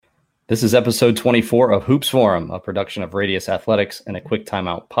This is episode 24 of Hoops Forum, a production of Radius Athletics and a Quick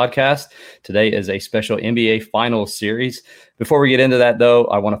Timeout podcast. Today is a special NBA Finals series. Before we get into that, though,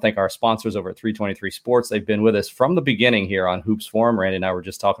 I want to thank our sponsors over at 323 Sports. They've been with us from the beginning here on Hoops Forum. Randy and I were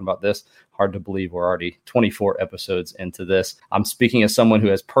just talking about this. Hard to believe we're already 24 episodes into this. I'm speaking as someone who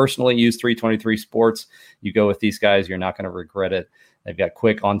has personally used 323 Sports. You go with these guys, you're not going to regret it. They've got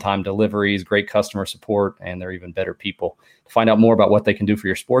quick on-time deliveries, great customer support, and they're even better people. To find out more about what they can do for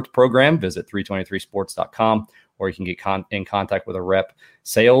your sports program, visit 323sports.com, or you can get in contact with a rep,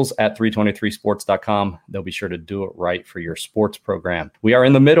 sales@323sports.com. They'll be sure to do it right for your sports program. We are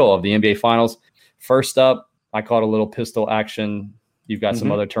in the middle of the NBA Finals. First up, I call it a little pistol action. You've got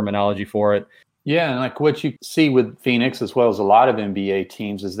some other terminology for it. Yeah, and like what you see with Phoenix as well as a lot of NBA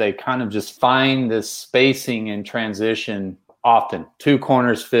teams is they kind of just find this spacing and transition often. Two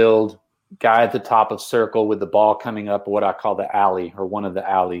corners filled, guy at the top of circle with the ball coming up what I call the alley or one of the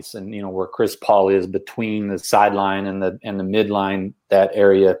alleys, and where Chris Paul is between the sideline and the midline, that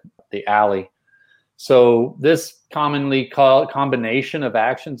area, the alley. So this commonly called combination of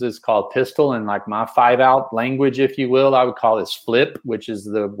actions is called pistol, and like my 5-out language, if you will, I would call this flip, which is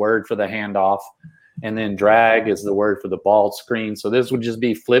the word for the handoff, and then drag is the word for the ball screen. So this would just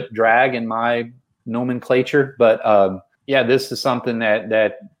be flip drag in my nomenclature, but yeah, this is something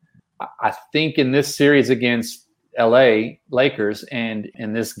that I think in this series against LA Lakers and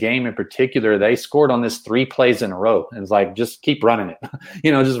in this game in particular, they scored on this 3 plays in a row. And it's like, just keep running it,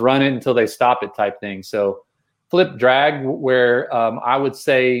 just run it until they stop it type thing. So flip drag, where I would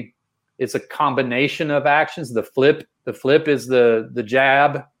say it's a combination of actions. The flip is the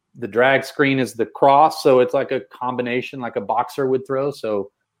jab, the drag screen is the cross. So it's like a combination, like a boxer would throw.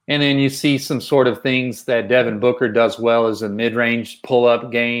 So, and then you see some sort of things that Devin Booker does well as a mid-range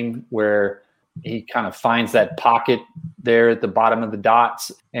pull-up game where he kind of finds that pocket there at the bottom of the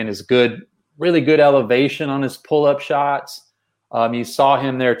dots and is good, really good elevation on his pull-up shots. You saw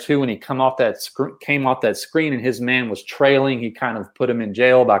him there too when he came off that screen and his man was trailing. He kind of put him in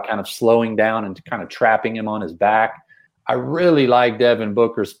jail by kind of slowing down and kind of trapping him on his back. I really like Devin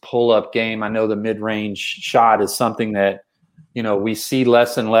Booker's pull-up game. I know the mid-range shot is something that we see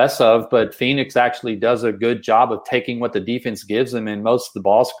less and less of, but Phoenix actually does a good job of taking what the defense gives them in most of the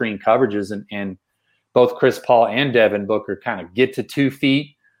ball screen coverages. And both Chris Paul and Devin Booker kind of get to 2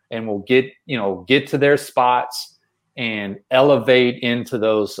 feet and will get to their spots and elevate into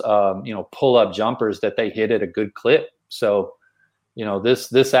those, pull-up jumpers that they hit at a good clip. So,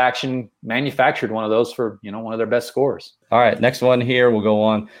 this action manufactured one of those for, one of their best scores. All right, next one here, we'll go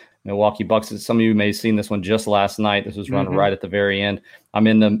on. Milwaukee Bucks. Some of you may have seen this one just last night. This was run right at the very end. I'm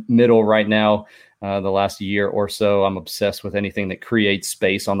in the middle right now. The last year or so, I'm obsessed with anything that creates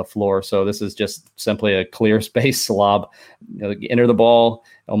space on the floor. So this is just simply a clear space lob. Enter the ball,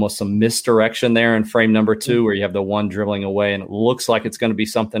 almost some misdirection there in frame number 2 where you have the one dribbling away, and it looks like it's going to be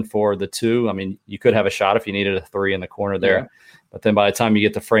something for the 2. I mean, you could have a shot if you needed a 3 in the corner there. Yeah. But then by the time you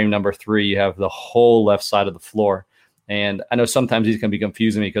get to frame number 3, you have the whole left side of the floor. And I know sometimes these can be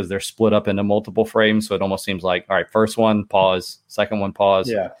confusing because they're split up into multiple frames. So it almost seems like, all right, first one, pause, second one, pause.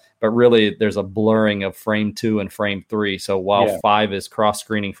 Yeah. But really, there's a blurring of frame 2 and frame 3. So while 5 is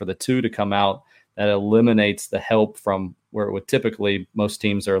cross-screening for the 2 to come out, that eliminates the help from where it would typically, most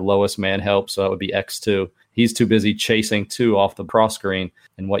teams are lowest man help. So that would be X2. He's too busy chasing 2 off the cross screen.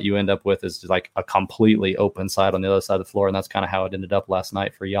 And what you end up with is like a completely open side on the other side of the floor. And that's kind of how it ended up last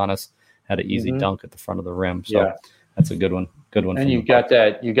night for Giannis. Had an easy dunk at the front of the rim. So that's a good one. Good one. And you got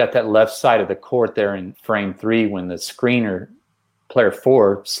that left side of the court there in frame 3 when the screener, player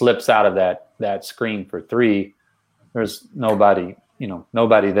 4, slips out of that screen for 3. There's nobody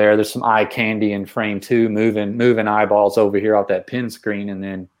there. There's some eye candy in frame 2, moving eyeballs over here off that pin screen, and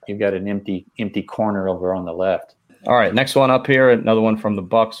then you've got an empty corner over on the left. All right, next one up here, another one from the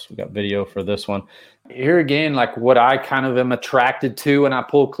Bucks. We got video for this one. Here again, like what I kind of am attracted to when I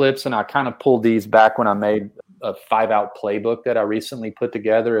pull clips, and I kind of pulled these back when I made a 5-out playbook that I recently put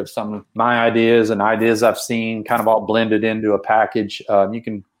together of some of my ideas and ideas I've seen kind of all blended into a package. You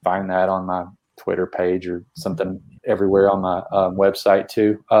can find that on my Twitter page or something everywhere on my website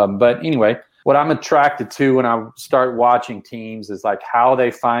too. But anyway, what I'm attracted to when I start watching teams is like how they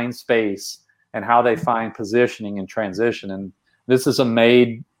find space and how they find positioning and transition. And this is a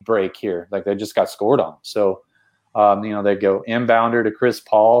made break here. Like they just got scored on. So, they go inbounder to Chris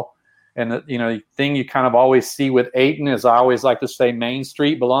Paul. And the thing you kind of always see with Ayton is I always like to say Main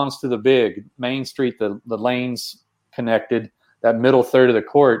Street belongs to the big. Main Street, the lanes connected, that middle third of the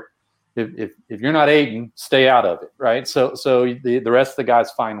court. If you're not Ayton, stay out of it, right? So the rest of the guys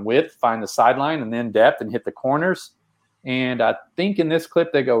find width, find the sideline, and then depth and hit the corners. And I think in this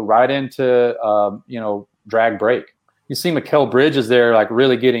clip, they go right into, drag break. You see Mikal Bridges there, like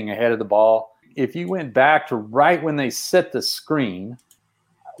really getting ahead of the ball. If you went back to right when they set the screen,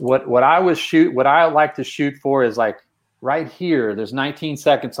 what I like to shoot for is like right here. There's 19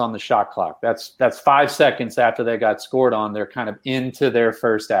 seconds on the shot clock. That's 5 seconds after they got scored on. They're kind of into their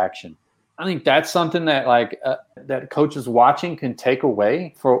first action. I think that's something that that coaches watching can take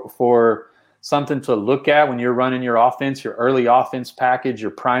away for something to look at when you're running your offense, your early offense package, your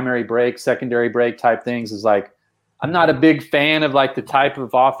primary break, secondary break type things. Is like, I'm not a big fan of like the type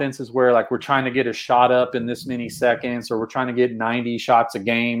of offenses where like we're trying to get a shot up in this many seconds, or we're trying to get 90 shots a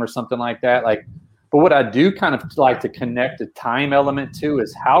game or something like that. But what I do kind of like to connect the time element to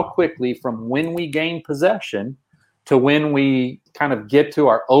is how quickly from when we gain possession to when we kind of get to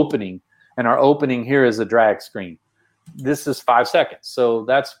our opening. And our opening here is a drag screen. This is 5 seconds. So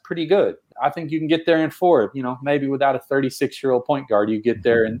that's pretty good. I think you can get there in 4, maybe without a 36-year-old point guard, you get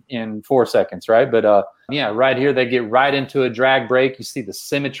there in 4 seconds, right? But right here, they get right into a drag break. You see the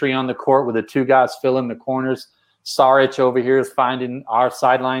symmetry on the court with the 2 guys filling the corners. Saric over here is finding our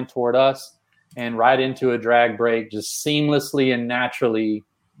sideline toward us, and right into a drag break, just seamlessly and naturally,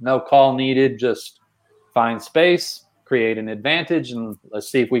 no call needed, just find space, create an advantage, and let's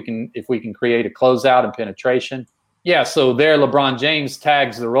see if we can create a closeout and penetration. Yeah, so there LeBron James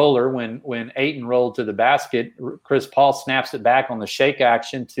tags the roller when Ayton rolled to the basket. Chris Paul snaps it back on the shake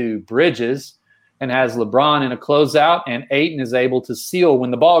action to Bridges and has LeBron in a closeout, and Ayton is able to seal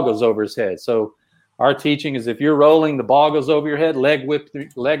when the ball goes over his head. So our teaching is if you're rolling, the ball goes over your head, leg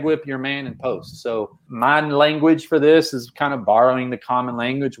whip your man in post. So my language for this is kind of borrowing the common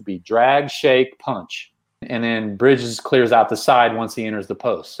language, would be drag, shake, punch. And then Bridges clears out the side once he enters the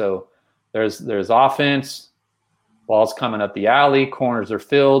post. So there's offense. Ball's coming up the alley, corners are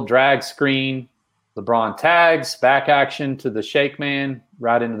filled, drag screen, LeBron tags, back action to the shake man,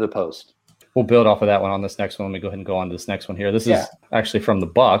 right into the post. We'll build off of that one on this next one. Let me go ahead and go on to this next one here. This is actually from the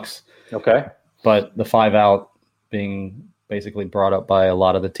Bucks. Okay. But the 5 out being basically brought up by a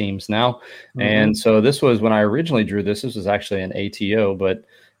lot of the teams now. Mm-hmm. And so this was when I originally drew this. This was actually an ATO, but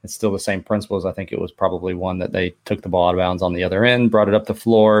it's still the same principles. I think it was probably one that they took the ball out of bounds on the other end, brought it up the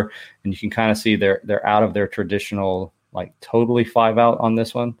floor, and you can kind of see they're out of their traditional like totally 5 out on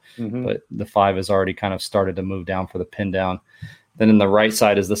this one. Mm-hmm. But the 5 has already kind of started to move down for the pin down. Then in the right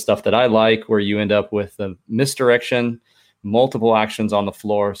side is the stuff that I like, where you end up with the misdirection, multiple actions on the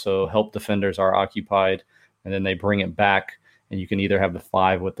floor, so help defenders are occupied, and then they bring it back, and you can either have the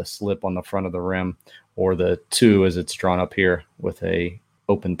 5 with the slip on the front of the rim, or the 2 as it's drawn up here with a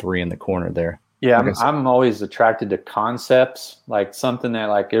open 3 in the corner there. Yeah, I'm always attracted to concepts, like something that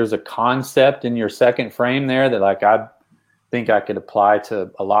like there's a concept in your second frame there that like I think I could apply to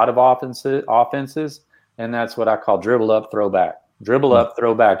a lot of offenses, and that's what I call dribble up, throw back. Dribble up,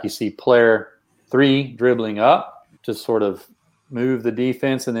 throw back. You see player 3 dribbling up to sort of move the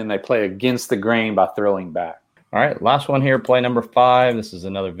defense, and then they play against the grain by throwing back. All right, last one here, play number 5. This is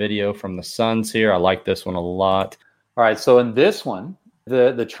another video from the Suns here. I like this one a lot. All right, so in this one,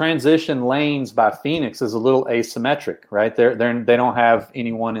 the transition lanes by Phoenix is a little asymmetric, right? They don't have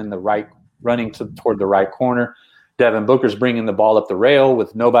anyone in the right running toward the right corner. Devin Booker's bringing the ball up the rail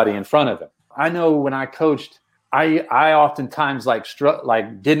with nobody in front of him. I know when I coached, I oftentimes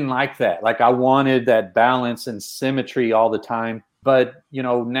didn't like that. Like I wanted that balance and symmetry all the time. But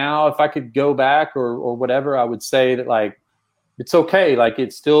now if I could go back or whatever, I would say that like it's okay. Like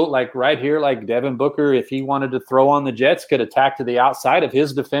it's still like right here, like Devin Booker, if he wanted to throw on the Jets, could attack to the outside of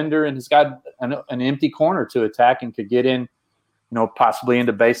his defender, and he's got an empty corner to attack and could get in, possibly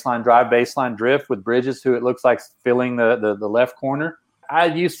into baseline drive, baseline drift with Bridges, who it looks like filling the left corner. I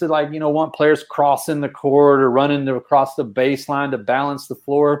used to want players crossing the court or running across the baseline to balance the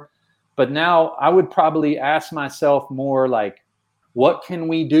floor. But now I would probably ask myself more like, what can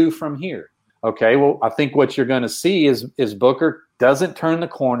we do from here? Okay, well, I think what you're going to see is Booker doesn't turn the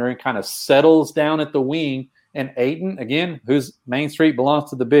corner and kind of settles down at the wing. And Ayton, again, whose Main Street belongs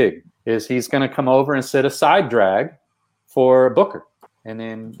to the big, is he's going to come over and set a side drag for Booker. And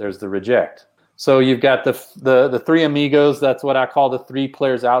then there's the reject. So you've got the 3 amigos. That's what I call the 3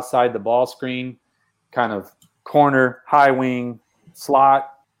 players outside the ball screen, kind of corner, high wing, slot.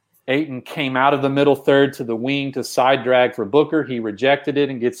 Ayton came out of the middle third to the wing to side drag for Booker. He rejected it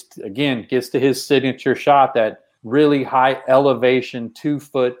and gets to his signature shot, that really high elevation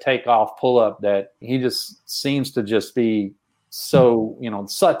 2-foot takeoff pull up that he just seems to just be so,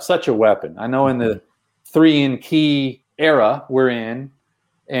 such a weapon. I know in the 3-and-key era we're in,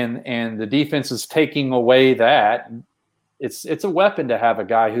 and the defense is taking away that, it's a weapon to have a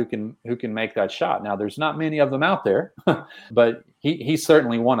guy who can make that shot. Now, there's not many of them out there, but he's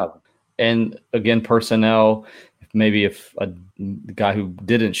certainly one of them. And again, personnel, maybe if a guy who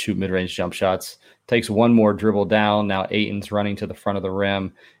didn't shoot mid-range jump shots takes one more dribble down, now Ayton's running to the front of the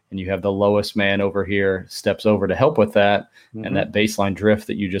rim, and you have the lowest man over here steps over to help with that. Mm-hmm. And that baseline drift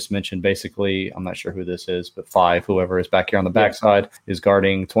that you just mentioned, basically, I'm not sure who this is, but 5, whoever is back here on the backside, is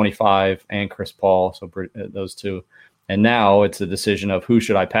guarding 25 and Chris Paul. So those two. And now it's a decision of who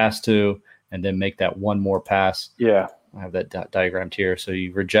should I pass to, and then make that one more pass. Yeah. I have that diagrammed here. So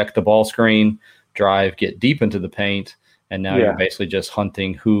you reject the ball screen, drive, get deep into the paint, and now you're basically just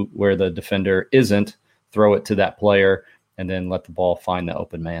hunting where the defender isn't, throw it to that player, and then let the ball find the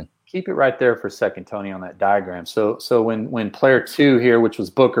open man. Keep it right there for a second, Tony, on that diagram. So when player 2 here, which was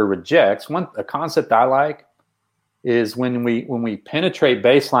Booker, rejects, a concept I like is when we penetrate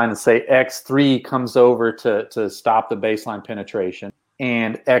baseline and say X3 comes over to stop the baseline penetration,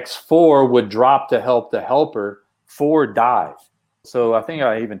 and X4 would drop to help the helper, 4 dive. So I think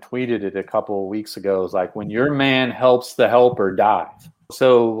I even tweeted it a couple of weeks ago. It's like when your man helps the helper, dive.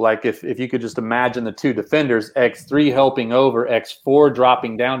 So like if you could just imagine the 2 defenders, X3 helping over, X4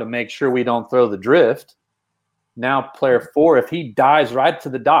 dropping down to make sure we don't throw the drift. Now player 4, if he dives right to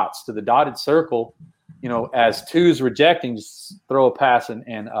the dots, to the dotted circle, as 2's rejecting, just throw a pass.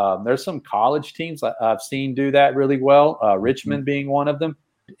 And there's some college teams I've seen do that really well, Richmond being one of them,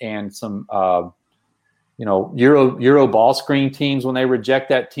 and some Euro ball screen teams. When they reject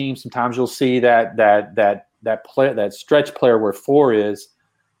that team, sometimes you'll see that stretch player where 4 is,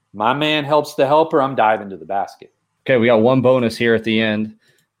 my man helps the helper, I'm diving to the basket. Okay, we got one bonus here at the end.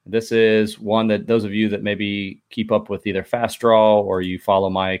 This is one that those of you that maybe keep up with either Fast Draw or you follow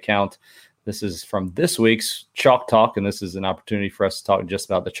my account, this is from this week's Chalk Talk, and this is an opportunity for us to talk just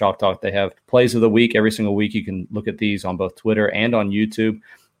about the Chalk Talk. They have plays of the week every single week. You can look at these on both Twitter and on YouTube.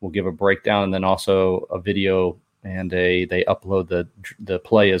 We'll give a breakdown and then also a video, and they upload the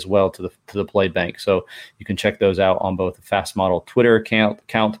play as well to the play bank. So you can check those out on both the Fast Model Twitter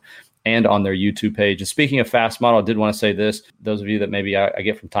account and on their YouTube page. And speaking of Fast Model, I did want to say this. Those of you that maybe I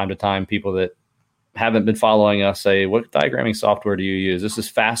get from time to time, people that haven't been following us say, what diagramming software do you use? This is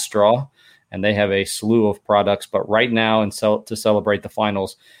Fast Draw, and they have a slew of products. But right now, to celebrate the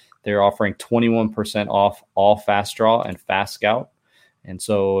finals, they're offering 21% off all Fast Draw and Fast Scout. And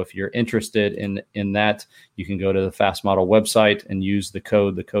so if you're interested in that, you can go to the Fast Model website and use the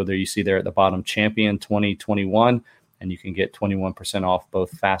code there you see there at the bottom, Champion 2021, and you can get 21% off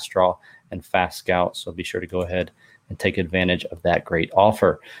both Fast Draw and Fast Scout. So be sure to go ahead and take advantage of that great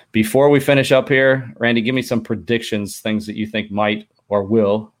offer. Before we finish up here, Randy, give me some predictions, things that you think might or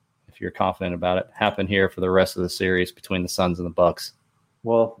will, if you're confident about it, happen here for the rest of the series between the Suns and the Bucks.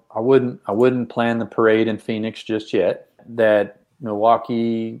 Well, I wouldn't plan the parade in Phoenix just yet. That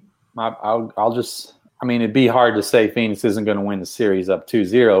Milwaukee, it'd be hard to say Phoenix isn't going to win the series up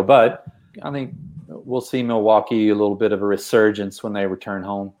 2-0, but I think we'll see Milwaukee a little bit of a resurgence when they return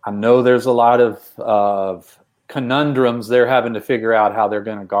home. I know there's a lot of conundrums they're having to figure out how they're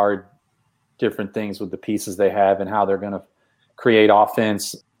going to guard different things with the pieces they have and how they're going to create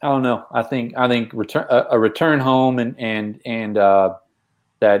offense. I don't know. I think return home and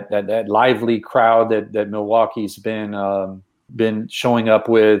that lively crowd that Milwaukee's been showing up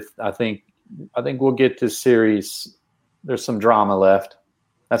with. I think we'll get this series. There's some drama left.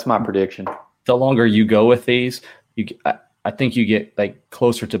 That's my prediction. The longer you go with these, I think you get like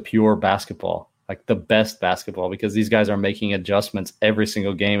closer to pure basketball, like the best basketball, because these guys are making adjustments every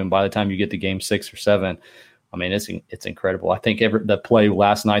single game. And by the time you get to game 6 or 7, I mean, it's incredible. I think the play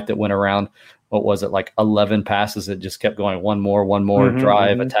last night that went around, what was it, like 11 passes that just kept going, one more,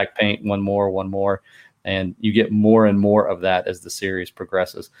 drive, attack paint, one more. And you get more and more of that as the series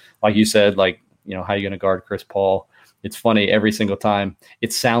progresses. Like you said, how are you going to guard Chris Paul? It's funny, every single time.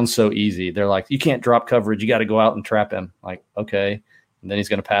 It sounds so easy. They're like, you can't drop coverage. You got to go out and trap him. Like, okay. And then he's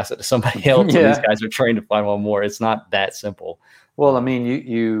going to pass it to somebody else. Yeah. And these guys are trained to find one more. It's not that simple. Well, I mean,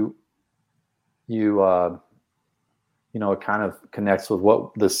 it kind of connects with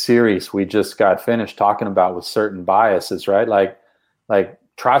what the series we just got finished talking about with certain biases, right? Like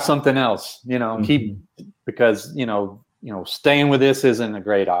try something else, keep, because, staying with this isn't a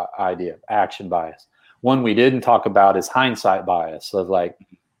great idea. Action bias. One we didn't talk about is hindsight bias of like,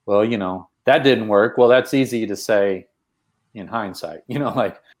 well, that didn't work. Well, that's easy to say in hindsight,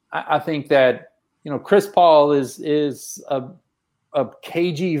 I think that, Chris Paul is a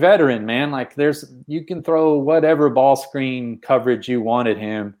cagey veteran, man. Like you can throw whatever ball screen coverage you want at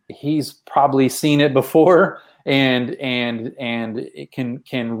him. He's probably seen it before, and it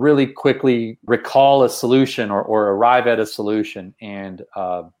can really quickly recall a solution or arrive at a solution. And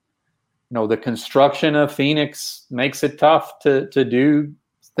the construction of Phoenix makes it tough to do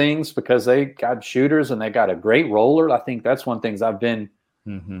things because they got shooters and they got a great roller. I think that's one thing I've been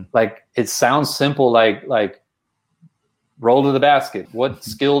like. It sounds simple, like roll to the basket. What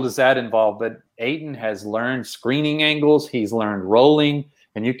skill does that involve? But Ayton has learned screening angles. He's learned rolling.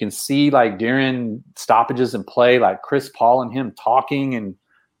 And you can see, like, during stoppages in play, like Chris Paul and him talking and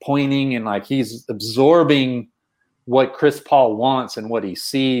pointing, and like he's absorbing what Chris Paul wants and what he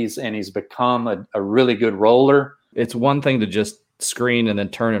sees, and he's become a really good roller. It's one thing to just screen and then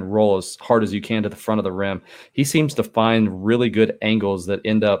turn and roll as hard as you can to the front of the rim. He seems to find really good angles that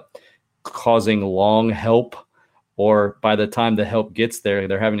end up causing long help, or by the time the help gets there,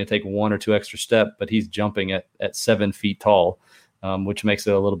 they're having to take one or two extra steps, but he's jumping at 7 feet tall. Which makes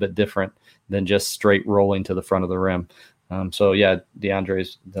it a little bit different than just straight rolling to the front of the rim. So,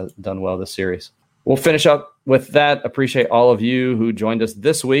 DeAndre's done well this series. We'll finish up with that. Appreciate all of you who joined us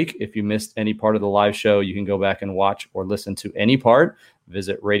this week. If you missed any part of the live show, you can go back and watch or listen to any part.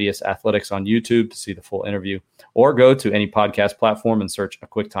 Visit Radius Athletics on YouTube to see the full interview, or go to any podcast platform and search A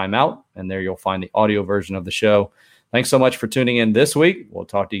Quick Timeout, and there you'll find the audio version of the show. Thanks so much for tuning in this week. We'll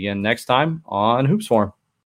talk to you again next time on Hoops Forum.